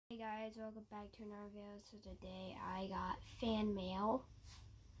guys, welcome back to another video. So today I got fan mail,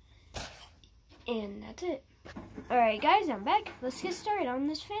 and that's it. Alright guys, I'm back. Let's get started on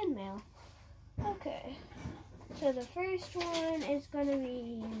this fan mail. Okay, so the first one is going to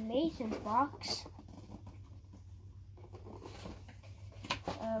be Mason's box.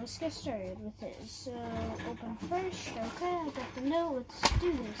 Let's get started with it. So, open first. Okay, I got the note. Let's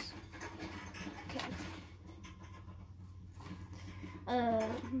do this. Okay.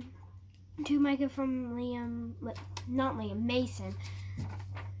 To Micah from Mason.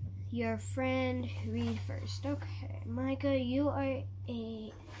 Your friend, read first. Okay, Micah, you are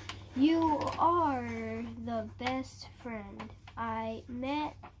the best friend. I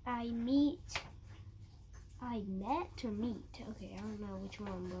met or meet. Okay, I don't know which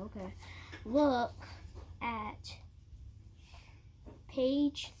one, but okay. Look at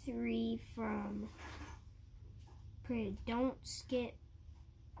page 3 from don't skip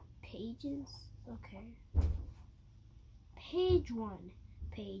pages. Okay. Page 1,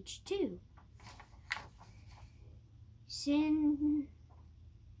 page 2. Sin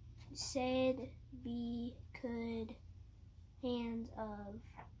said be could hands of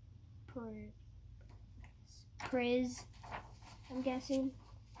Priz, I'm guessing.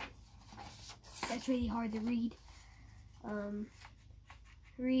 That's really hard to read.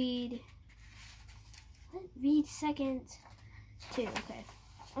 Read second 2.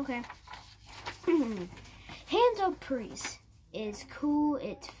 Okay. Hands of Priz is cool,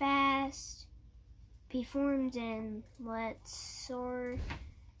 it's fast, performs in let's sort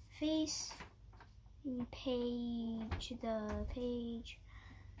face page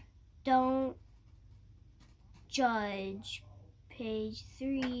don't judge page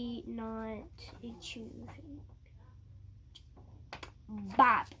 3 not issue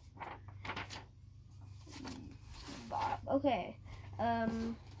Bob. Okay.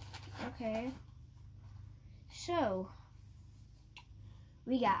 Okay. So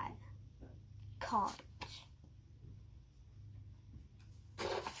we got cards.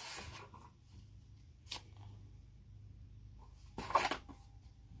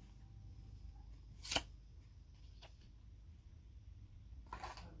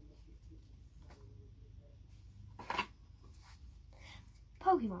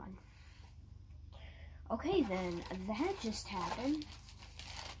 Pokemon. Okay then, that just happened.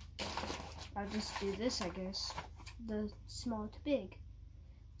 I'll just do this, I guess. The small to big.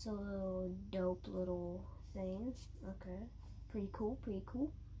 It's a little dope little thing. Okay. Pretty cool.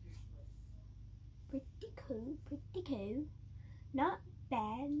 Not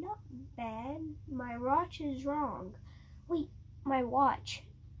bad. My watch is wrong. Wait, my watch.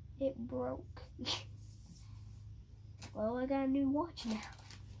 It broke. Well, I got a new watch now.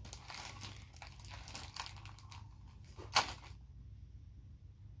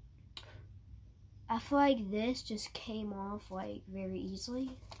 I feel like this just came off like very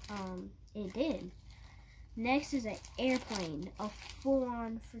easily. It did. Next is an airplane, a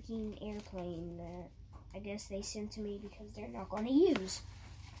full-on freaking airplane that I guess they sent to me because they're not going to use.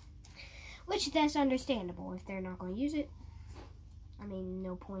 Which that's understandable if they're not going to use it. I mean,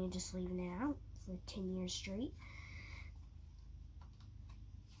 no point in just leaving it out for 10 years straight.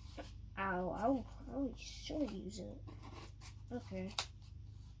 I would sure use it. Okay.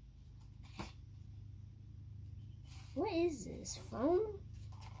 What is this? Phone?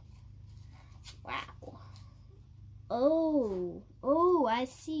 Wow. Oh, I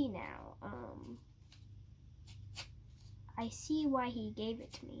see now. I see why he gave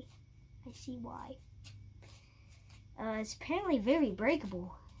it to me. I see why. It's apparently very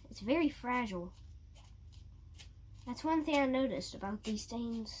breakable. It's very fragile. That's one thing I noticed about these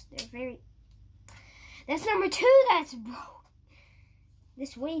things. They're very... That's number 2 that's broke.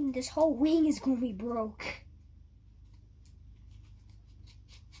 This whole wing is gonna be broke.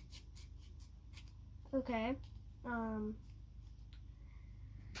 Okay, I'm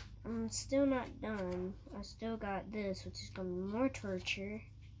still not done. I still got this, which is gonna be more torture.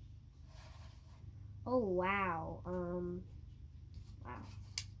 Oh, wow. Wow.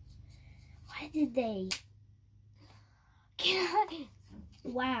 Why did they...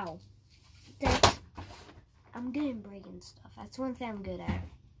 Wow. I'm good at breaking stuff. That's one thing I'm good at.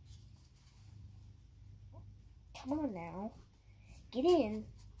 Come on now. Get in.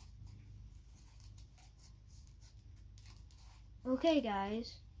 Okay,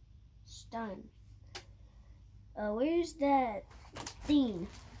 guys, it's done. Where's that thing?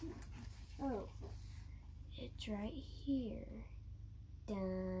 Oh, it's right here.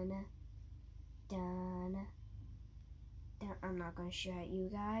 Done. I'm not gonna show it you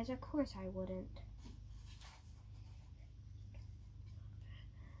guys. Of course I wouldn't.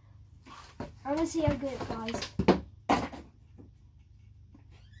 I'm gonna see how good it flies.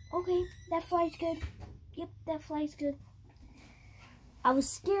 Okay, that flies good. Yep, that flies good. I was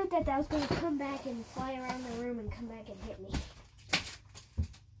scared that that was going to come back and fly around the room and come back and hit me.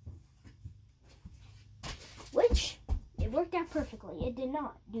 Which, it worked out perfectly. It did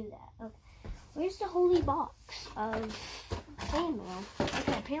not do that. Okay. Where's the holy box of fan mail?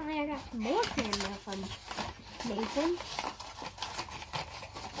 Okay, apparently I got more fan mail from Nathan.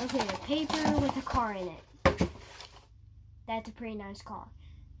 Okay, a paper with a car in it. That's a pretty nice car.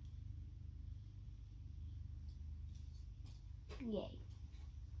 Yay.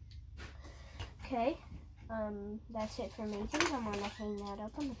 Okay, that's it for Nathan. I'm gonna hang that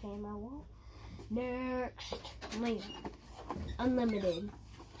up on the fan mail wall. Next, Liam. Unlimited.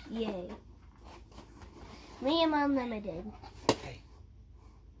 Yay. Liam Unlimited.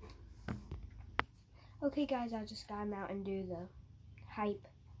 Okay guys, I just got him out and do the hype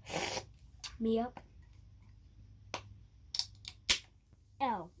me up.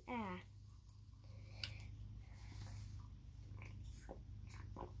 Oh, ah.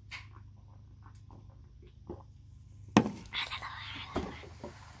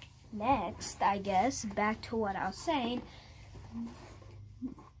 Next, I guess, back to what I was saying.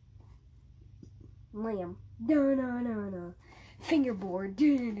 Liam. No. Fingerboard.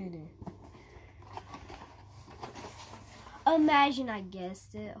 Imagine I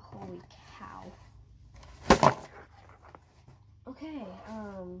guessed it. Holy cow. Okay,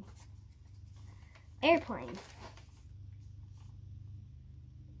 airplane.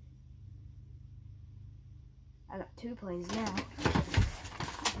 I got 2 planes now.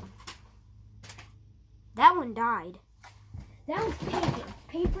 That one died. That was paper.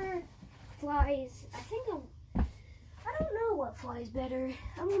 Paper flies. I don't know what flies better.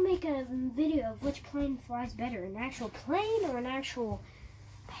 I'm gonna make a video of which plane flies better. An actual plane or an actual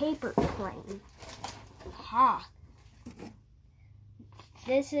paper plane. Ha.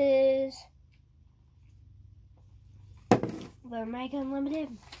 This is the Mega Unlimited.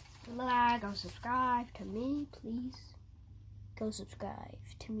 Go subscribe to me, please. Go subscribe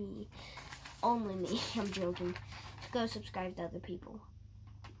to me. Only me. I'm joking. Go subscribe to other people.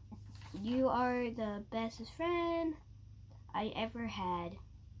 You are the bestest friend I ever had.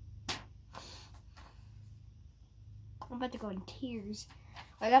 I'm about to go in tears.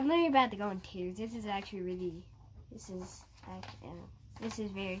 Like, I'm literally about to go in tears. This is actually really, this is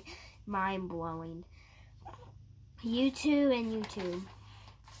very mind-blowing. YouTube and YouTube.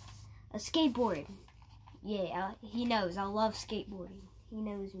 A skateboard. Yeah, he knows. I love skateboarding. He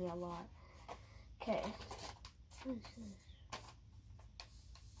knows me a lot. Okay.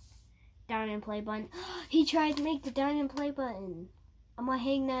 Down and play button. He tried to make the down and play button. I'm gonna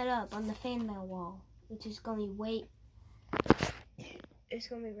hang that up on the fan mail wall, which is gonna be it's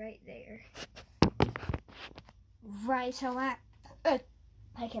gonna be right there. Right, so I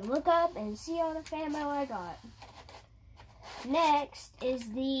can look up and see all the fan mail I got. Next is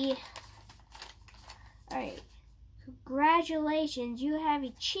the. Alright. Congratulations, you have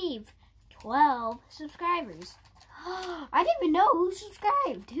achieved 12 subscribers. I didn't even know who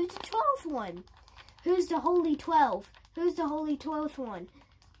subscribed. Who's the 12th one? Who's the holy 12? Who's the holy 12th one?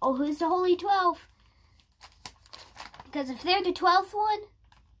 Oh, who's the holy 12? Because if they're the 12th one,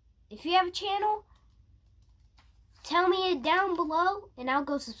 if you have a channel, tell me it down below and I'll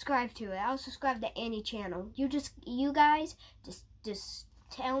go subscribe to it. I'll subscribe to any channel. You guys just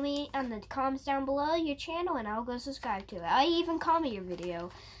tell me on the comments down below your channel and I'll go subscribe to it. I'll even comment your video.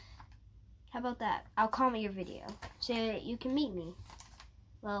 How about that? I'll comment your video so you can meet me.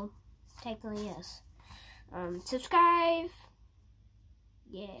 Well, technically yes. Subscribe.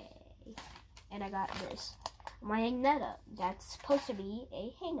 Yay. And I got this. I'm gonna hang that up. That's supposed to be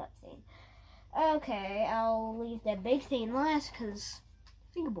a hang up thing. Okay, I'll leave that big thing last because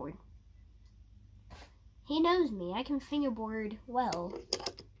fingerboard. He knows me. I can fingerboard well.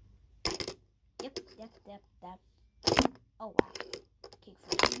 Yep. Oh, wow.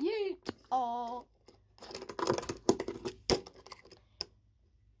 Kickflip. Yeet. Oh.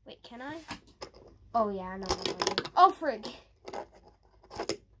 Wait, can I? Oh, yeah, I know. Oh, frig.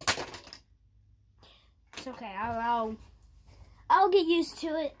 It's okay. I'll get used to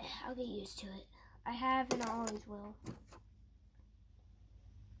it. I'll get used to it. I have and I always will.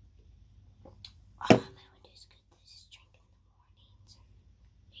 Oh, my window is good. This is drinking in the mornings,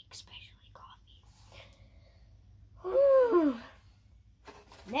 especially coffee. Whew.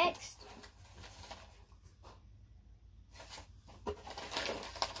 Next.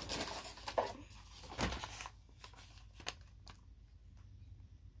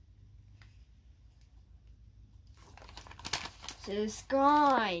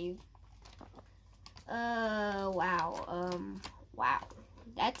 Subscribe. Wow. Wow.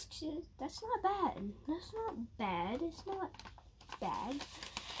 That's not bad. That's not bad. It's not bad.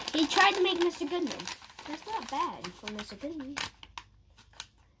 He tried to make Mr. Goodman. That's not bad for Mr. Goodman.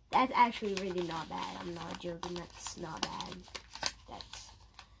 That's actually really not bad. I'm not joking. That's not bad. That's...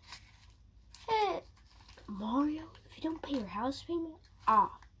 Mario, if you don't pay your house payment,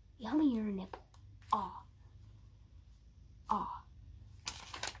 yummy your nipple.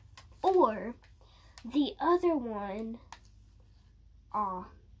 Or the other one,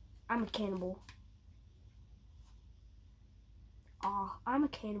 I'm a cannibal. I'm a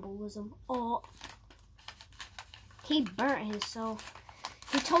cannibalism. He burnt himself.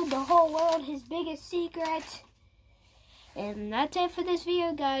 He told the whole world his biggest secret. And that's it for this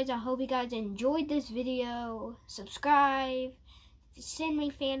video, guys. I hope you guys enjoyed this video. Subscribe. Send me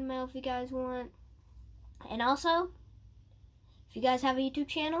fan mail if you guys want. And also, if you guys have a YouTube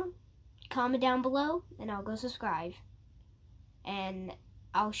channel, comment down below and I'll go subscribe. And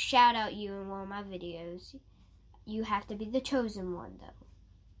I'll shout out you in one of my videos. You have to be the chosen one, though.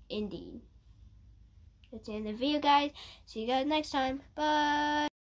 Indeed. That's the end of the video, guys. See you guys next time. Bye.